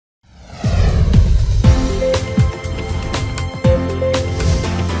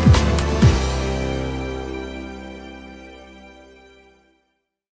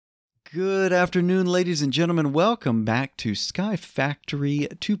Good afternoon, ladies and gentlemen. Welcome back to SkyFactory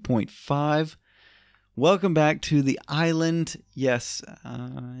 2.5. Welcome back to the island. Yes,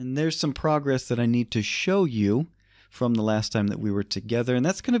 and there's some progress that I need to show you from the last time that we were together, and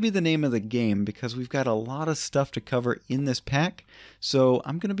that's going to be the name of the game because we've got a lot of stuff to cover in this pack. So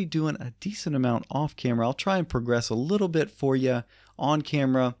I'm going to be doing a decent amount off camera. I'll try and progress a little bit for you on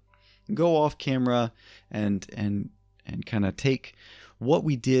camera, go off camera, and kind of take what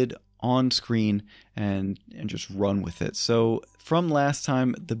we did on screen and just run with it. So from last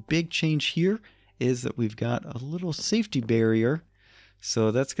time, the big change here is that we've got a little safety barrier, so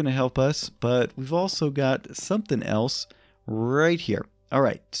that's going to help us, but we've also got something else right here. All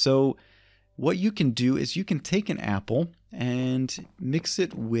right, so what you can do is you can take an apple and mix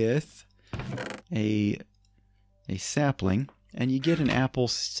it with a sapling, and you get an apple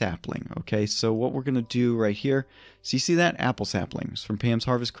sapling. Okay, so what we're going to do right here, so you see that apple saplings from Pam's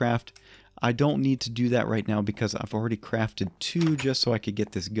Harvest Craft. I don't need to do that right now because I've already crafted 2 just so I could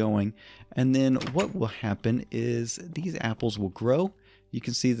get this going. And then what will happen is these apples will grow. You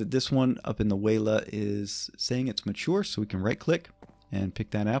can see that this one up in the Wayla is saying it's mature, so we can right click and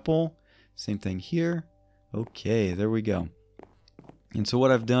pick that apple. Same thing here. Okay, there we go. And so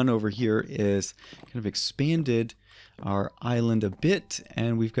what I've done over here is kind of expanded our island a bit,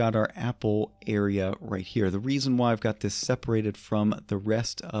 and we've got our apple area right here. The reason why I've got this separated from the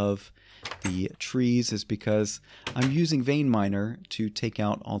rest of the trees is because I'm using vein miner to take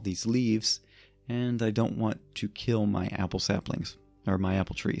out all these leaves, and I don't want to kill my apple saplings or my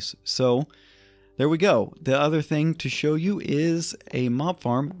apple trees. So there we go. The other thing to show you is a mob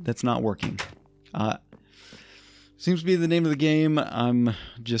farm that's not working. Seems to be the name of the game. I'm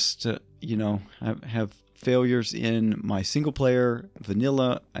just, I have failures in my single player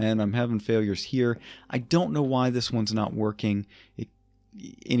vanilla, and I'm having failures here. I don't know why this one's not working.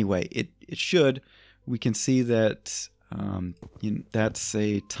 Anyway, it should. We can see that that's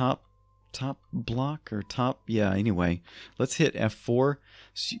a top block or top. Yeah. Anyway, let's hit F4.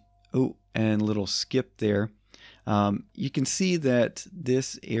 Oh, and a little skip there. You can see that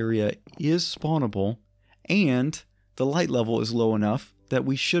this area is spawnable, and the light level is low enough that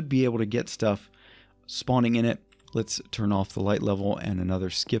we should be able to get stuff spawning in it. Let's turn off the light level, and another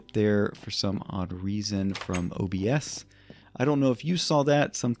skip there for some odd reason from OBS. I don't know if you saw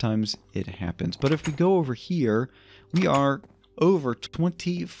that. Sometimes it happens. But if we go over here, we are over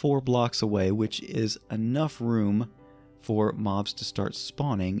 24 blocks away, which is enough room for mobs to start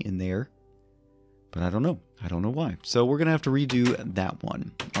spawning in there. But I don't know. I don't know why. So we're going to have to redo that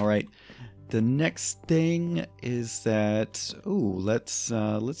one. All right. The next thing is that,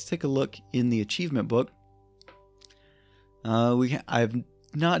 let's take a look in the achievement book. I've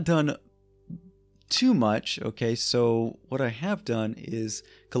not done too much. Okay, so what I have done is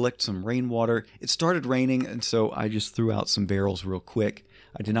collect some rainwater. It started raining, and so I just threw out some barrels real quick.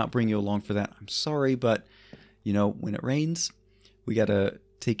 I did not bring you along for that. I'm sorry, but when it rains, we got to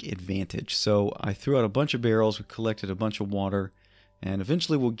take advantage. So I threw out a bunch of barrels. We collected a bunch of water. And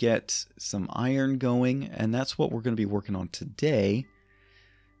eventually we'll get some iron going, and that's what we're going to be working on today.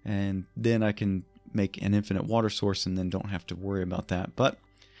 And then I can make an infinite water source and then don't have to worry about that. But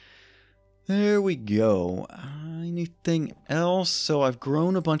there we go. Anything else? So I've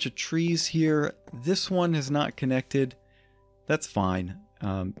grown a bunch of trees here. This one has not connected. That's fine.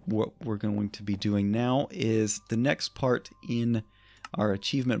 What we're going to be doing now is the next part in our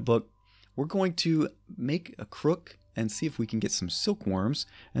achievement book. We're going to make a crook and see if we can get some silkworms.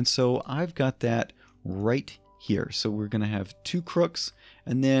 And so I've got that right here. So we're going to have 2 crooks.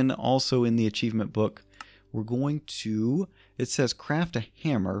 And then also in the achievement book, we're going to, it says craft a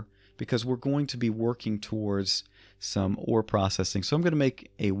hammer, because we're going to be working towards some ore processing. So I'm going to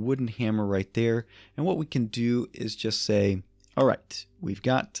make a wooden hammer right there. And what we can do is just say, all right, we've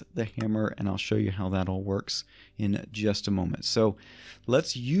got the hammer, and I'll show you how that all works in just a moment. So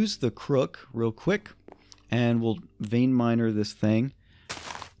let's use the crook real quick. And we'll vein miner this thing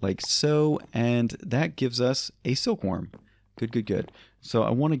like so, and that gives us a silkworm. Good, good, good. So I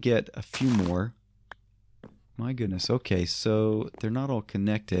want to get a few more. My goodness. Okay, so they're not all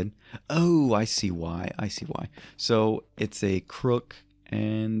connected. Oh, I see why. I see why. So it's a crook,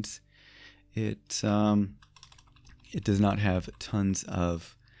 and it does not have tons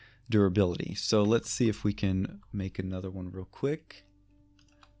of durability. So let's see if we can make another one real quick.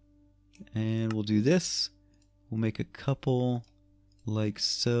 And we'll do this. We'll make a couple like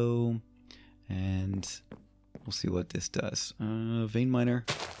so, and we'll see what this does. Vein miner,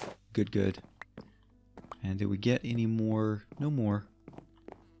 good, good. And did we get any more? No more.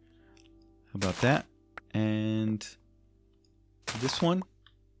 How about that? And this one,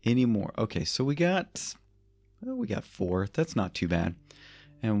 Any more? Okay, so we got 4. That's not too bad.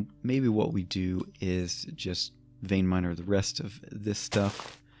 And maybe what we do is just vein miner the rest of this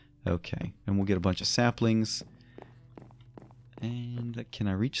stuff. Okay, and we'll get a bunch of saplings. And can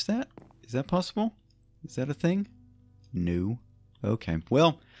I reach that? Is that possible? Is that a thing? No. Okay,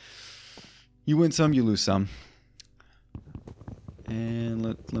 well, you win some, you lose some. And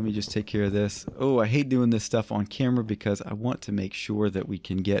let me just take care of this. Oh, I hate doing this stuff on camera because I want to make sure that we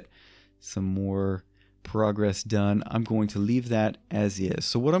can get some more progress done. I'm going to leave that as is.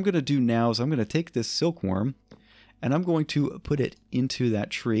 So what I'm going to do now is I'm going to take this silkworm and I'm going to put it into that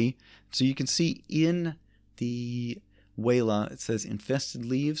tree. So you can see in the Wayla it says infested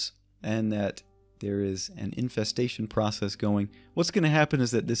leaves and that there is an infestation process going. What's going to happen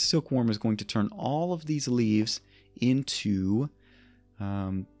is that this silkworm is going to turn all of these leaves into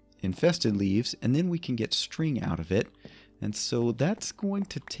infested leaves, and then we can get string out of it. And so that's going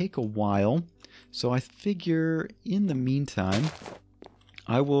to take a while. So I figure in the meantime,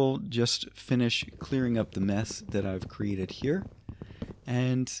 I will just finish clearing up the mess that I've created here.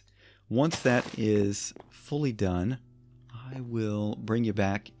 And once that is fully done, I will bring you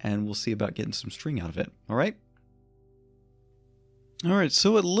back and we'll see about getting some string out of it. All right? All right,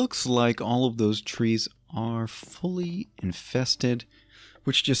 so it looks like all of those trees are fully infested,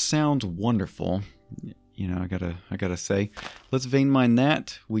 which just sounds wonderful. You know, I gotta say, let's vein mine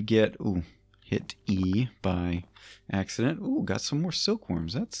that. We get, ooh, hit E by accident. Ooh, got some more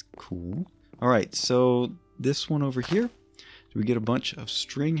silkworms. That's cool. All right, so this one over here, do we get a bunch of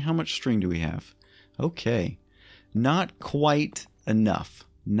string? How much string do we have? Okay, not quite enough.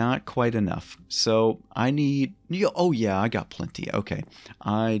 Not quite enough. So I need, oh yeah, I got plenty. Okay,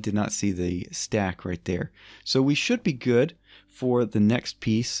 I did not see the stack right there. So we should be good for the next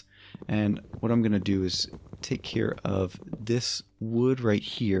piece. And what I'm going to do is take care of this wood right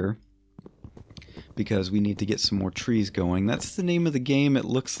here because we need to get some more trees going. That's the name of the game, it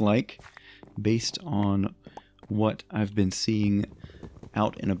looks like, based on what I've been seeing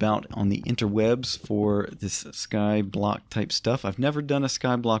out and about on the interwebs for this sky block type stuff. I've never done a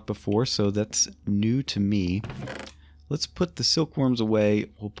sky block before, so that's new to me. Let's put the silkworms away.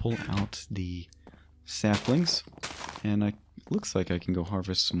 We'll pull out the saplings, and it looks like I can go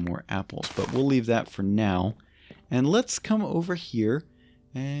harvest some more apples, but we'll leave that for now. And let's come over here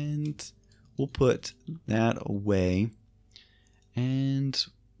and we'll put that away. And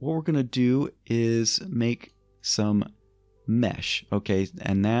what we're going to do is make some mesh. Okay,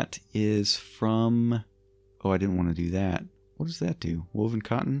 and that is from, oh, I didn't want to do that. What does that do? Woven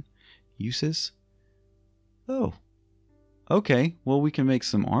cotton uses? Oh, okay, well, we can make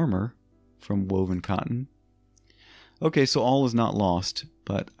some armor from woven cotton. Okay, so all is not lost,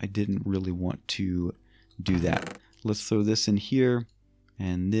 but I didn't really want to do that. Let's throw this in here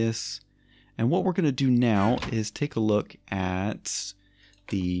and this. And what we're going to do now is take a look at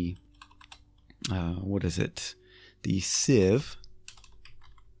the, what is it? The sieve.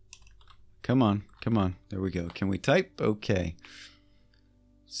 Come on, come on. There we go. Can we type? Okay.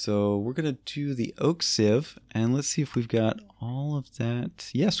 So we're going to do the oak sieve, and let's see if we've got all of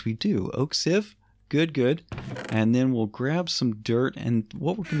that. Yes, we do. Oak sieve. Good, good. And then we'll grab some dirt, and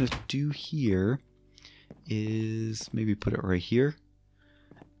what we're going to do here is maybe put it right here.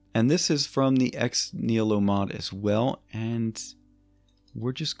 And this is from the Ex Nihilo mod as well, and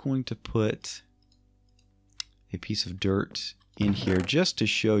we're just going to put a piece of dirt in here just to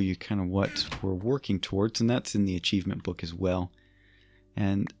show you kind of what we're working towards, and that's in the achievement book as well.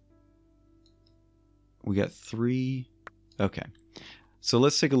 And we got 3. Okay, so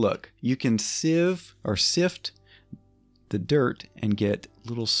let's take a look. You can sieve or sift the dirt and get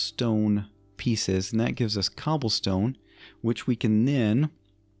little stone pieces, and that gives us cobblestone, which we can then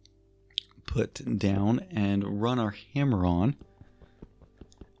put down and run our hammer on,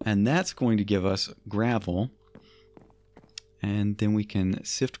 and that's going to give us gravel. And then we can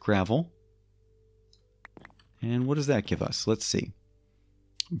sift gravel. And what does that give us? Let's see.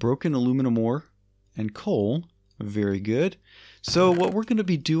 Broken aluminum ore and coal. Very good. So what we're going to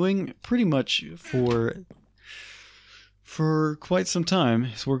be doing pretty much for quite some time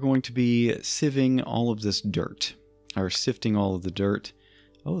is we're going to be sieving all of this dirt. Or sifting all of the dirt.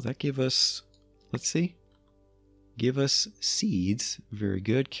 Oh, that gave us, let's see. Give us seeds. Very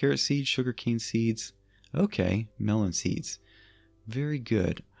good. Carrot seeds, sugarcane seeds. Okay, melon seeds. Very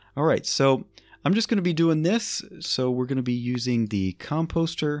good. All right, so I'm just going to be doing this. So we're going to be using the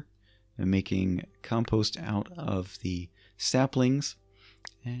composter and making compost out of the saplings.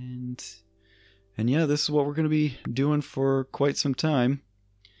 And yeah, this is what we're going to be doing for quite some time.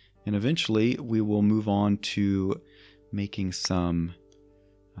 And eventually we will move on to making some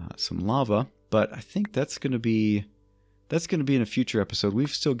some lava, but I think that's going to be in a future episode.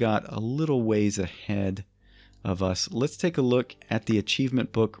 We've still got a little ways ahead of us. Let's take a look at the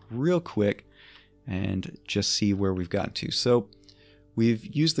achievement book real quick and just see where we've gotten to. So we've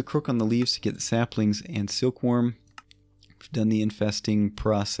used the crook on the leaves to get the saplings and silkworm. We've done the infesting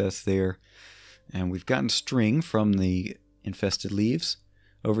process there, and we've gotten string from the infested leaves.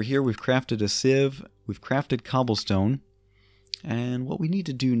 Over here we've crafted a sieve, we've crafted cobblestone, and what we need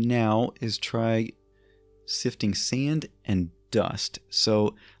to do now is try sifting sand and dust.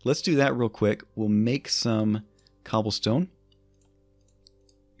 So let's do that real quick. We'll make some cobblestone,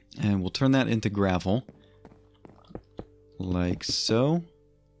 and we'll turn that into gravel like so.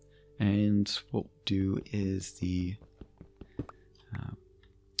 And what we'll do is the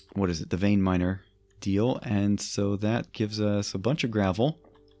the vein miner deal, and so that gives us a bunch of gravel,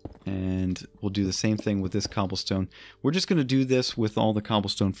 and we'll do the same thing with this cobblestone. We're just going to do this with all the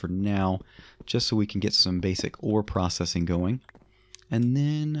cobblestone for now, just so we can get some basic ore processing going. And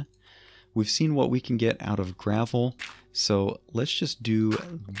then we've seen what we can get out of gravel, so let's just do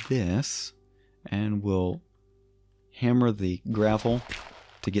this, and we'll hammer the gravel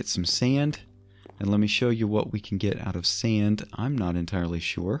to get some sand. And let me show you what we can get out of sand. I'm not entirely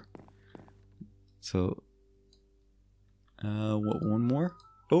sure. So, one more?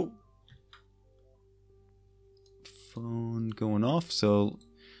 Oh! Phone going off, so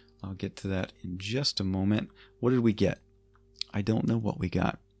I'll get to that in just a moment. What did we get? I don't know what we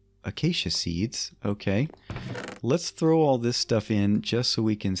got. Acacia seeds, okay. Let's throw all this stuff in just so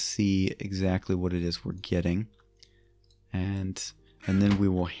we can see exactly what it is we're getting. And then we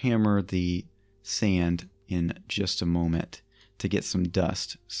will hammer the sand in just a moment to get some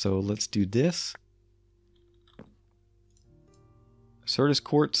dust. So let's do this. Certus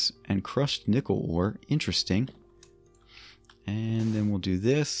quartz and crushed nickel ore. Interesting. And then we'll do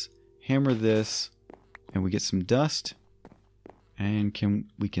this. Hammer this. And we get some dust. And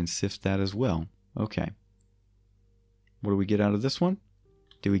we can sift that as well. Okay. What do we get out of this one?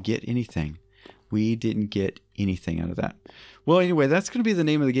 Do we get anything? We didn't get anything out of that. Well, anyway, that's going to be the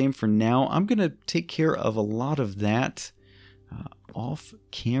name of the game for now. I'm going to take care of a lot of that off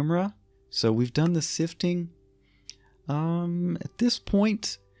camera. So we've done the sifting. At this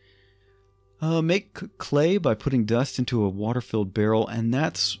point, make clay by putting dust into a water-filled barrel, and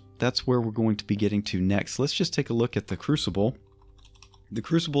that's where we're going to be getting to next. Let's just take a look at the crucible. The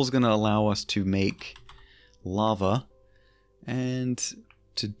crucible is going to allow us to make lava, and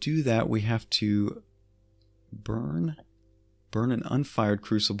to do that we have to burn an unfired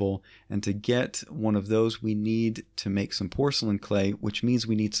crucible, and to get one of those we need to make some porcelain clay, which means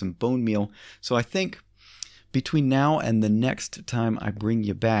we need some bone meal. So I think between now and the next time I bring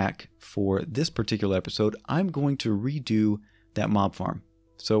you back for this particular episode, I'm going to redo that mob farm.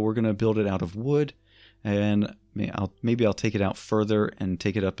 So we're going to build it out of wood, and maybe I'll take it out further and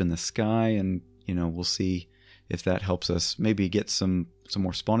take it up in the sky, and we'll see if that helps us maybe get some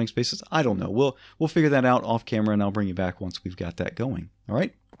more spawning spaces. I don't know. We'll figure that out off camera, and I'll bring you back once we've got that going. All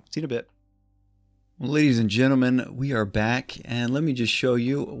right? See you in a bit. Well, ladies and gentlemen, we are back, and let me just show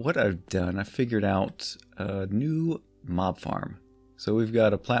you what I've done. I figured out a new mob farm. So we've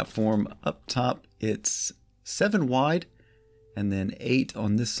got a platform up top. It's 7 wide, and then 8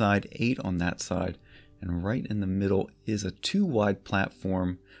 on this side, 8 on that side. And right in the middle is a 2 wide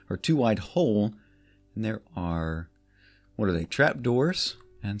platform, or 2 wide hole. And there are, what are they, trapdoors?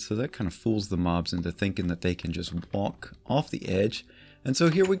 And so that kind of fools the mobs into thinking that they can just walk off the edge. And so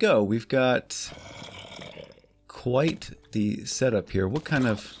here we go. We've got quite the setup here. What kind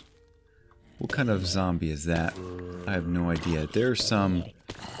of zombie is that? I have no idea. There's some...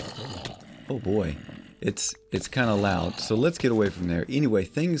 Oh boy. It's kind of loud. So let's get away from there. Anyway,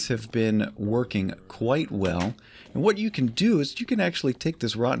 things have been working quite well. And what you can do is you can actually take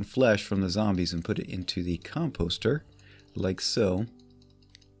this rotten flesh from the zombies and put it into the composter, like so.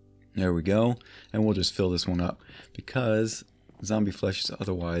 There we go. And we'll just fill this one up because zombie flesh is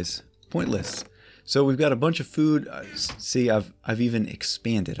otherwise pointless. So we've got a bunch of food. See, I've even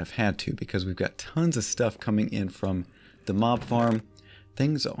expanded. I've had to because we've got tons of stuff coming in from the mob farm.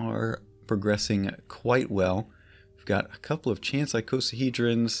 Things are progressing quite well. We've got a couple of chance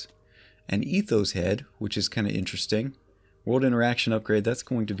icosahedrons, an ethos head, which is kind of interesting. World interaction upgrade, that's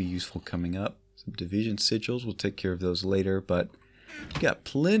going to be useful coming up. Some division sigils, we'll take care of those later, but we've got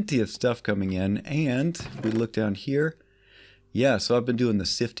plenty of stuff coming in. And if we look down here, yeah, so I've been doing the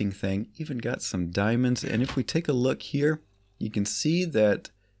sifting thing, even got some diamonds. And if we take a look here, you can see that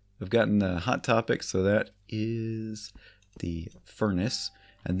I've gotten the hot topic, so that is the furnace.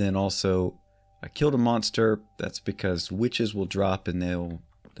 And then also I killed a monster. That's because witches will drop and they'll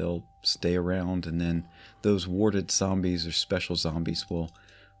they'll stay around, and then those warded zombies or special zombies will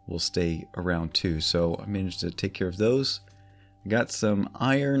stay around too. So I managed to take care of those. Got some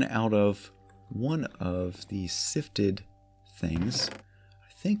iron out of one of the sifted things.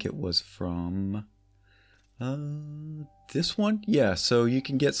 I think it was from this one. Yeah, so you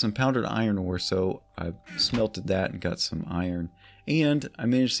can get some powdered iron ore, so I smelted that and got some iron. And I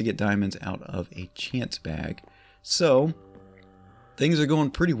managed to get diamonds out of a chance bag. So things are going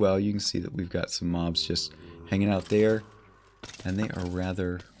pretty well. You can see that we've got some mobs just hanging out there, and they are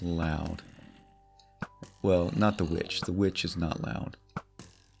rather loud. Well, not the witch. The witch is not loud.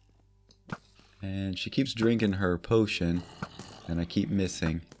 And she keeps drinking her potion, and I keep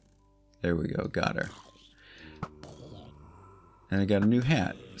missing. There we go, got her. And I got a new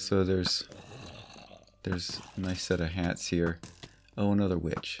hat. So there's a nice set of hats here. Oh, another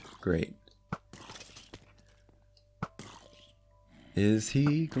witch. Great. Is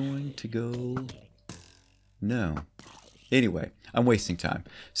he going to go? No. Anyway, I'm wasting time.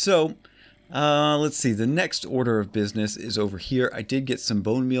 So, let's see. The next order of business is over here. I did get some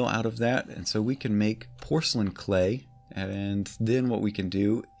bone meal out of that, and so we can make porcelain clay. And then what we can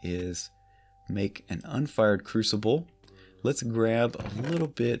do is make an unfired crucible. Let's grab a little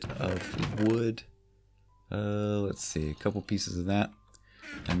bit of wood. Let's see, a couple pieces of that.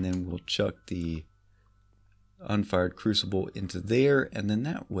 And then we'll chuck the unfired crucible into there. And then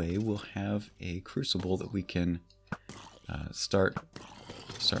that way we'll have a crucible that we can start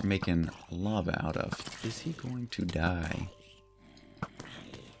making lava out of. Is he going to die?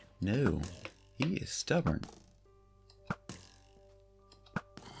 No, he is stubborn.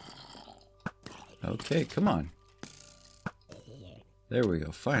 Okay, come on. There we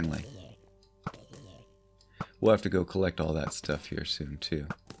go, finally. We'll have to go collect all that stuff here soon, too.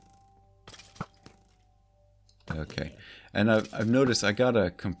 Okay, and I've noticed I got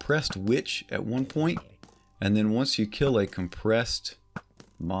a compressed witch at one point, and then once you kill a compressed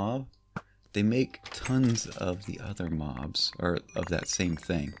mob, they make tons of the other mobs, or of that same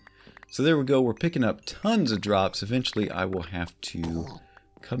thing. So there we go, we're picking up tons of drops. Eventually I will have to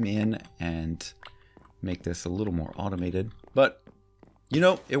come in and make this a little more automated, but you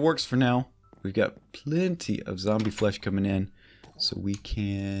know, it works for now. We've got plenty of zombie flesh coming in, so we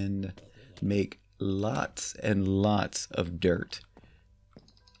can make lots and lots of dirt.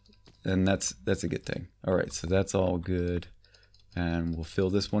 And that's a good thing. Alright, so that's all good. And we'll fill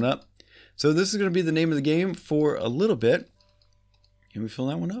this one up. So this is going to be the name of the game for a little bit. Can we fill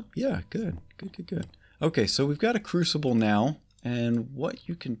that one up? Yeah, good. Good. Okay, so we've got a crucible now. And what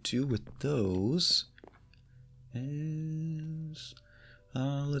you can do with those is...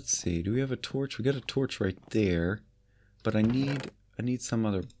 let's see. Do we have a torch? We got a torch right there, but I need some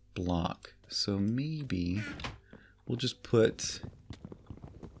other block. So maybe we'll just put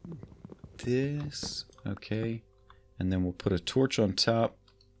this, okay, and then we'll put a torch on top.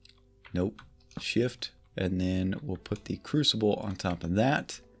 Nope. Shift, and then we'll put the crucible on top of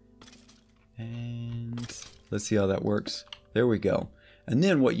that. And let's see how that works. There we go. And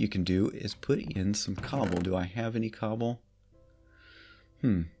then what you can do is put in some cobble. Do I have any cobble?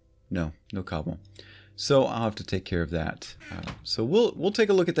 No cobble. So I'll have to take care of that. So we'll take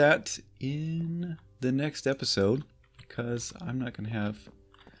a look at that in the next episode, because I'm not going to have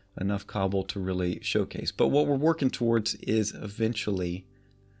enough cobble to really showcase. But what we're working towards is eventually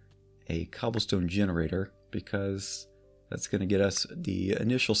a cobblestone generator, because that's going to get us the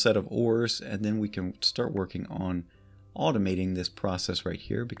initial set of ores, and then we can start working on automating this process right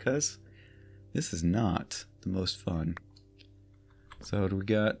here, because this is not the most fun. So do we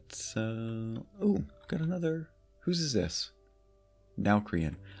got, oh, got another, whose is this?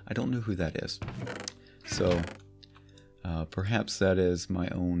 Nalcrian. I don't know who that is. So, perhaps that is my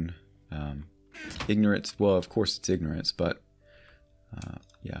own ignorance. Well, of course it's ignorance, but,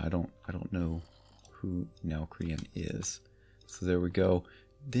 yeah, I don't know who Nalcrian is. So there we go.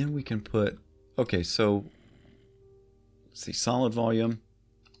 Then we can put, okay, so, let's see, solid volume.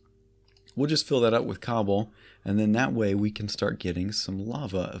 We'll just fill that up with cobble, and then that way we can start getting some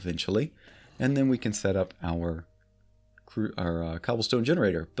lava eventually, and then we can set up our cobblestone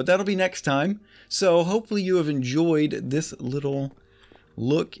generator. But that'll be next time. So hopefully you have enjoyed this little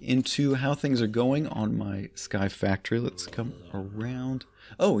look into how things are going on my SkyFactory. Let's come around.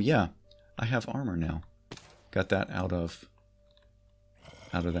 Oh yeah, I have armor now. Got that out of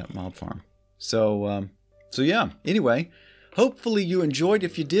that mob farm. So yeah. Anyway. Hopefully you enjoyed.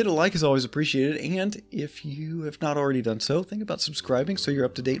 If you did, a like is always appreciated. And if you have not already done so, think about subscribing so you're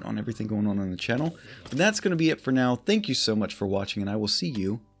up to date on everything going on the channel. But that's going to be it for now. Thank you so much for watching, and I will see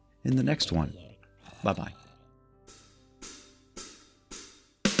you in the next one. Bye-bye.